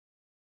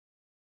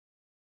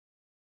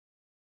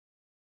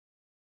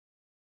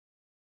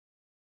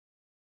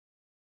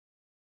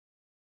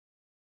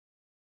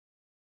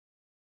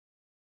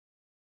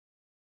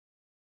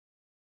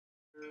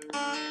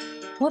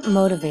What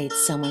motivates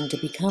someone to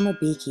become a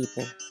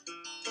beekeeper?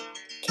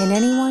 Can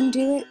anyone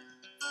do it?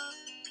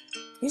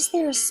 Is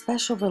there a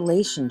special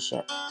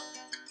relationship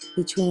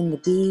between the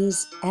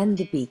bees and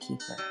the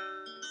beekeeper?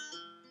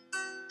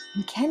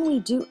 And can we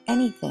do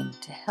anything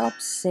to help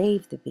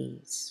save the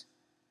bees?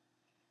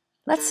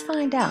 Let's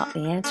find out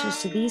the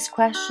answers to these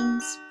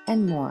questions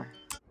and more.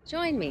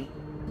 Join me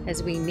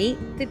as we meet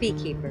the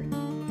beekeeper.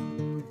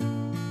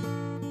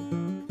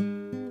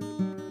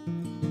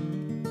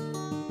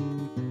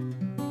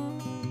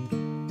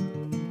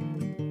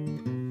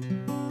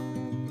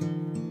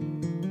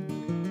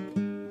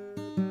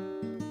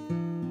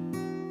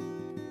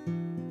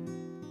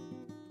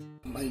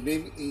 My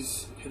name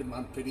is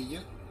Germán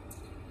Perilla.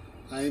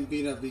 I've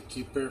been a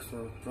beekeeper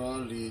for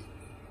probably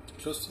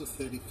close to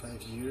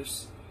 35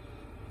 years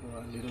or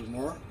a little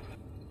more.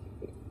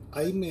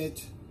 I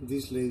met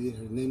this lady,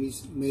 her name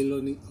is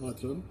Melanie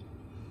Odlon,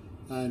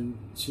 and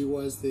she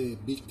was the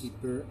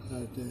beekeeper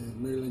at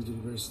Maryland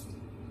University.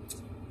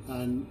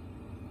 And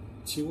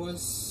she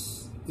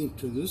was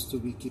introduced to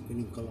beekeeping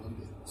in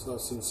Colombia. So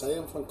since I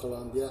am from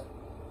Colombia,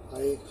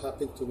 I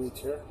happened to meet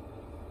her,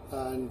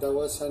 and that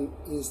was an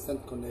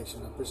instant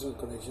connection, a personal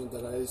connection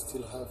that I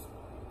still have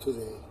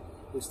today.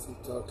 We still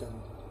talk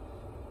and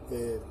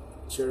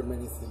share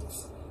many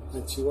things.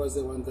 And she was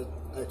the one that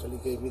actually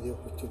gave me the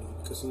opportunity,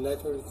 because in life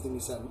everything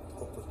is an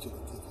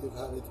opportunity. If you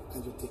have it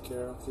and you take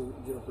care of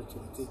your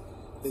opportunity,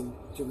 then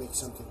you make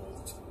something of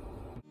it.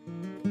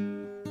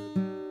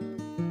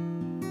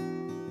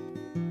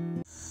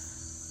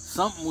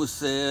 Something was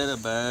said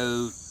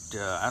about,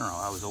 I don't know,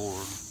 I was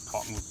over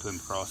talking to him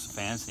across the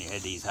fence, and he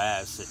had these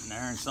hives sitting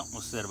there, and something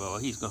was said about, well,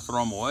 he's going to throw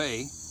them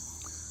away.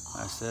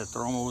 I said,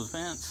 throw them over the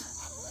fence.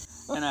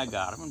 And I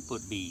got them and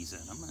put bees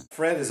in them.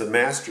 Fred is a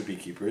master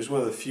beekeeper. He's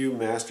one of the few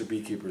master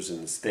beekeepers in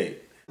the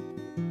state.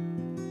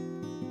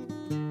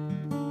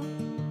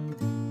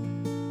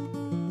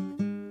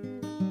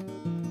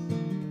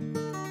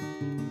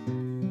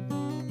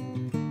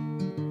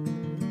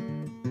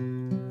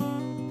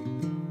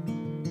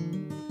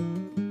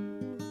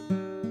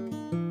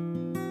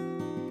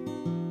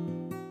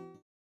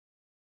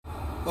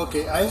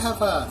 Okay, I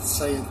have a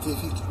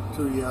scientific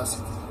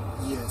curiosity,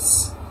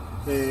 yes.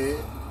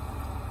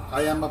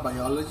 I am a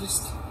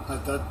biologist.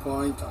 At that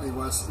point I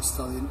was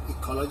studying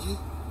ecology.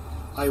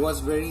 I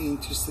was very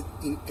interested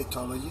in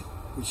ethology,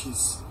 which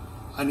is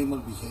animal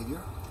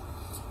behavior.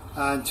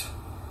 And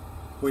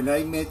when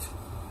I met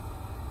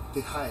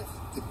the hive,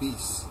 the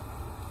bees,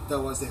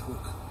 that was the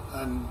hook.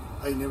 And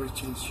I never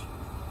changed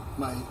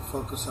my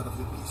focus out of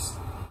the bees.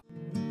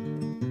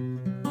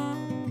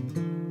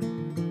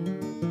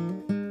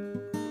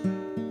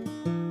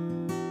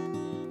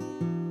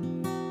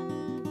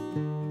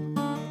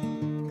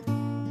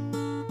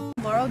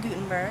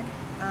 Gutenberg.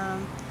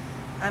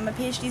 I'm a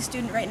PhD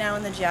student right now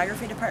in the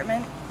geography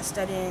department,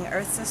 studying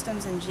earth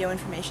systems and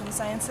geoinformation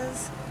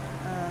sciences.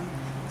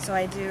 So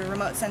I do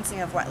remote sensing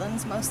of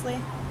wetlands mostly.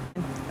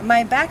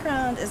 My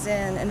background is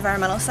in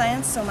environmental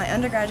science, so my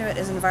undergraduate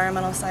is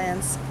environmental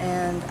science,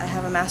 and I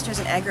have a master's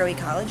in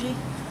agroecology.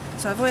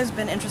 So I've always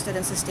been interested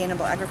in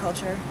sustainable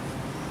agriculture,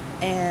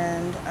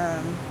 and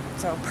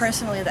so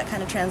personally that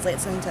kind of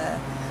translates into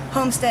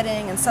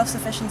homesteading and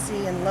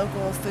self-sufficiency and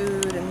local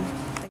food and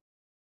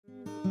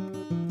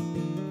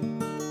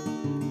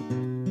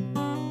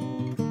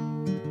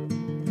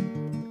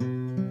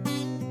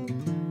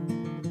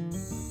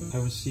I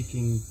was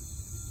seeking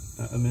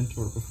a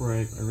mentor before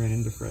I ran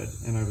into Fred,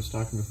 and I was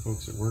talking with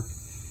folks at work,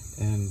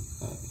 and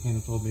Hannah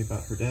told me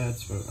about her dad,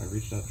 so I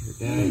reached out to her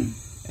dad,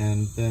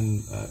 and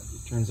then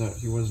it turns out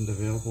he wasn't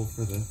available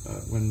for the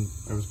when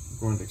I was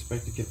going to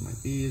expect to get my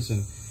bees,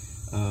 and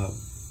I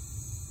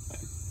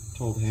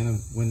told Hannah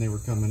when they were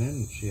coming in,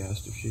 and she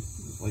asked if she,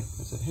 I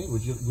said, hey,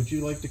 would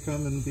you like to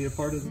come and be a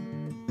part of it?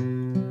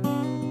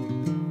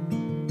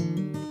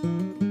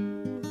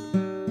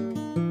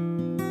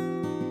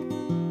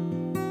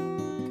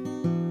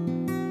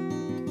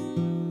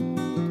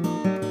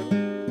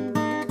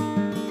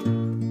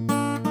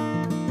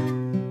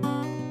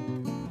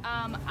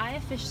 I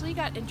officially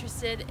got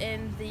interested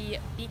in the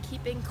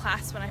beekeeping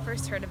class when I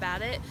first heard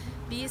about it.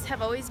 Bees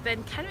have always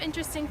been kind of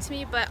interesting to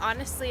me, but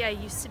honestly I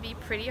used to be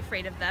pretty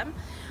afraid of them.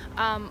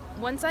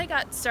 Once I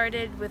got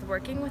started with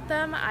working with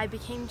them, I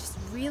became just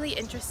really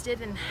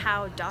interested in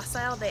how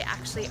docile they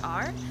actually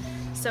are.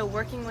 So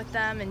working with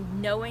them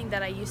and knowing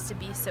that I used to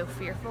be so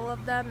fearful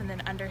of them, and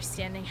then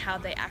understanding how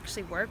they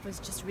actually work was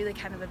just really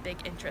kind of a big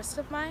interest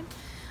of mine.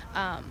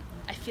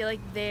 I feel like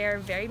they're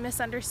very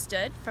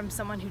misunderstood from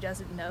someone who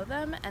doesn't know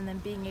them, and then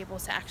being able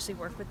to actually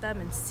work with them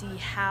and see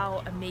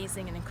how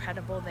amazing and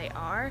incredible they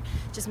are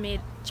just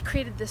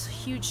created this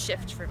huge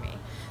shift for me.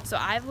 So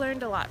I've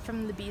learned a lot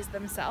from the bees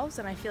themselves,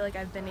 and I feel like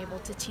I've been able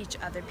to teach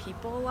other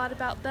people a lot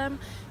about them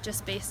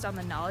just based on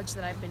the knowledge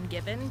that I've been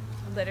given,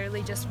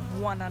 literally just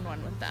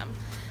one-on-one with them.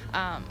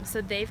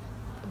 So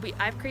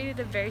I've created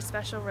a very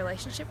special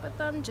relationship with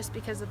them just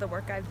because of the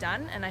work I've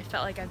done, and I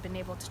felt like I've been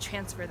able to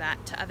transfer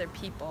that to other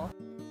people.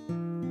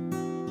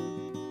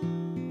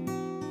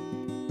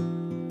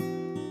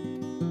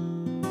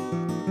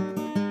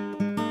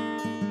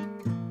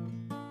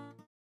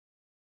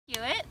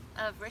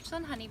 of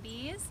Richland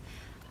honeybees.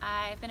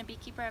 I've been a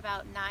beekeeper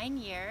about 9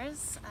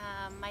 years.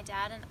 My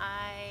dad and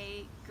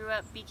I grew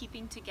up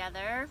beekeeping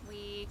together.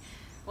 We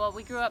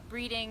grew up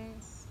breeding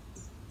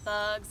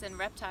bugs and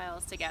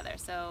reptiles together.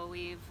 So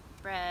we've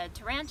bred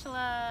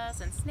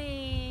tarantulas and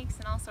snakes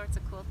and all sorts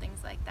of cool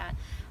things like that.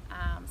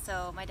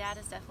 So my dad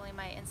is definitely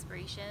my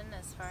inspiration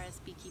as far as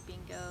beekeeping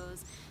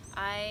goes.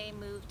 I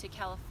moved to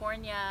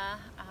California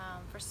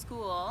for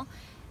school,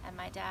 and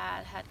my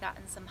dad had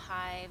gotten some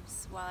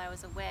hives while I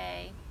was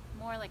away,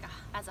 more like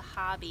as a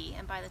hobby,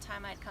 and by the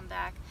time I'd come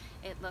back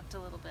it looked a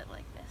little bit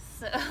like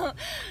this.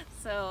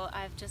 So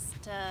I've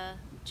just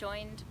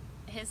joined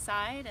his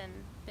side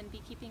and been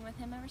beekeeping with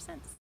him ever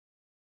since.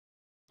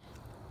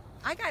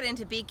 I got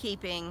into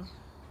beekeeping,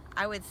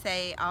 I would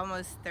say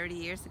almost 30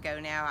 years ago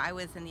now. I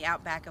was in the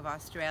outback of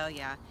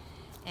Australia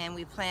and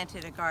we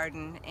planted a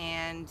garden,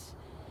 and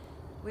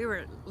we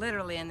were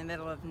literally in the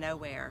middle of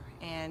nowhere,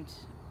 and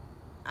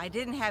I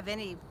didn't have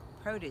any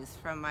produce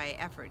from my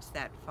efforts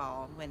that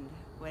fall.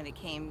 When it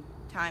came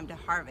time to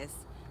harvest,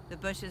 the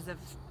bushes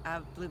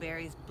of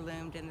blueberries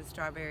bloomed and the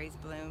strawberries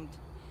bloomed,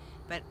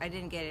 but I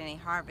didn't get any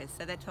harvest.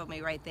 So that told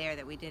me right there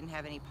that we didn't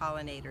have any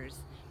pollinators.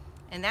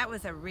 And that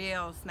was a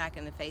real smack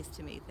in the face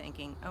to me,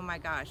 thinking, oh my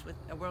gosh,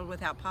 a world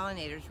without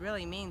pollinators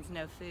really means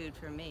no food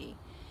for me.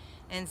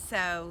 And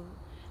so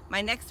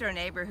my next door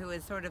neighbor, who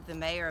is sort of the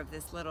mayor of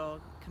this little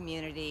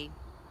community,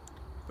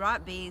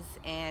 brought bees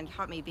and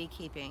taught me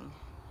beekeeping.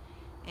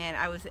 And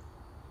I was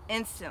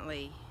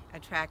instantly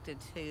attracted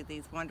to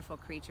these wonderful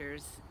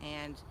creatures,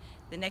 and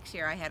the next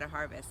year I had a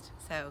harvest.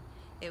 So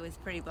it was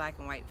pretty black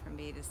and white for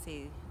me to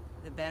see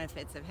the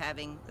benefits of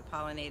having the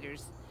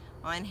pollinators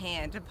on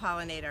hand to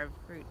pollinate our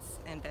fruits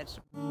and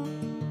vegetables.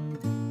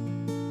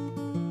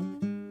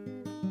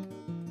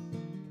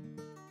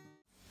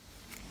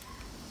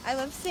 I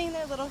love seeing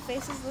their little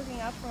faces looking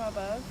up from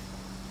above.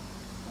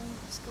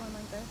 I'm just going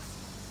like this.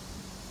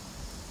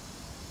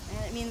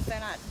 And it means they're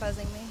not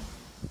buzzing me.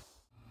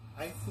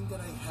 I think that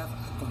I have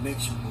a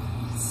connection with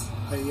bees.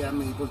 I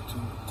am able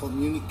to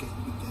communicate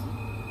with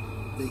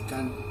them. They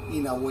can,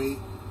 in a way,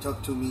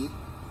 talk to me,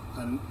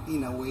 and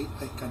in a way,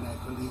 I can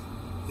actually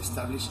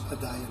establish a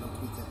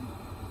dialogue with them.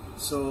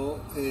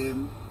 So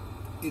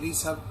it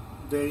is a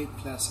very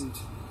pleasant,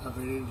 a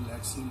very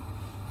relaxing,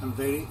 and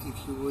very,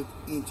 if you would,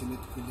 intimate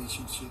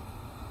relationship.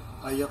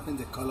 I open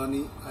the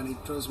colony and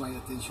it draws my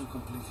attention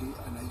completely,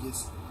 and I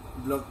just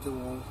block the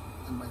wall,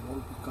 and my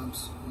world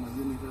becomes, my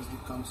universe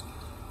becomes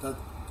that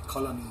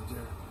colony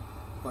there.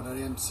 What I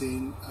am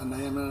seeing, and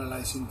I am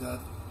analyzing that,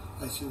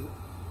 I should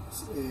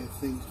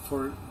think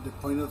for the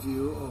point of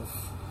view of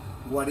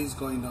what is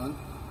going on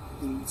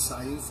in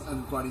science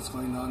and what is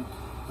going on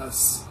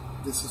as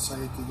the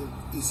society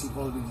is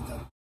evolving in that.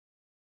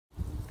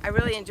 I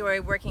really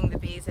enjoy working the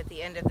bees at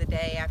the end of the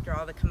day after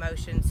all the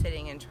commotion,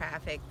 sitting in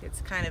traffic.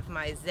 It's kind of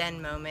my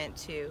zen moment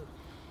to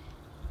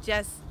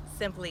just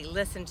simply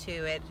listen to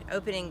it,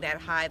 opening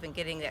that hive and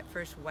getting that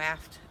first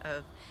waft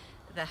of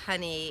the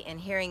honey and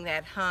hearing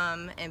that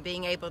hum and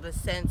being able to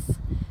sense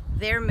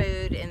their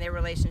mood and their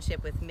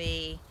relationship with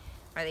me.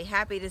 Are they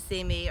happy to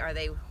see me? Are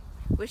they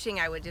wishing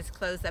I would just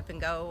close up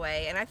and go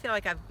away? And I feel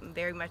like I'm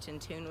very much in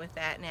tune with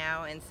that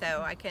now, and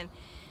so I can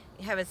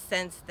have a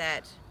sense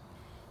that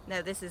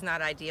no, this is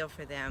not ideal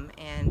for them,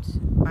 and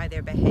by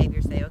their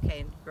behavior say,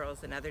 okay,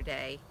 girls, another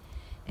day,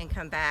 and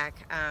come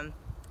back.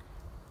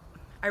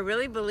 I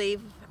really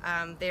believe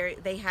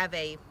they have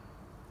a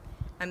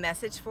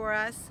message for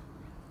us.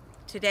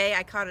 Today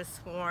I caught a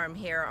swarm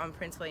here on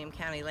Prince William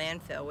County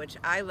landfill, which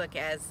I look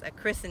as a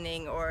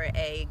christening or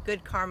a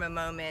good karma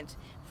moment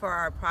for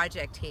our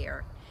project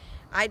here.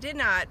 I did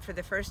not, for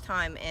the first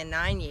time in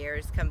 9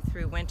 years, come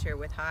through winter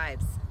with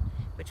hives,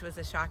 which was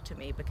a shock to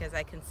me because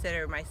I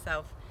consider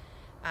myself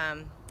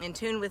in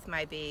tune with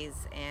my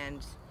bees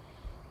and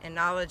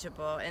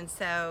knowledgeable. And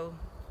so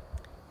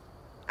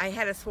I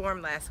had a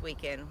swarm last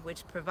weekend,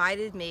 which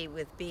provided me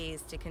with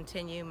bees to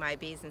continue my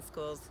Bees in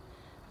Schools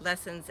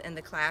lessons in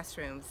the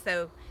classroom.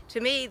 So to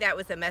me, that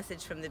was a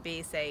message from the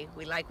bees, say,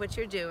 we like what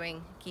you're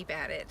doing, keep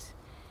at it.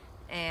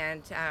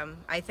 And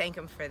I thank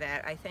them for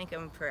that. I thank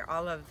them for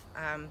all of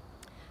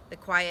the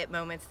quiet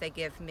moments they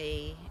give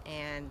me,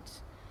 and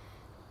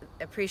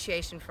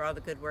appreciation for all the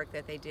good work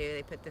that they do.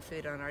 They put the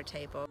food on our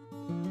table.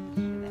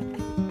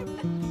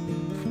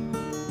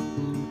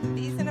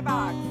 Bees in a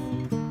box.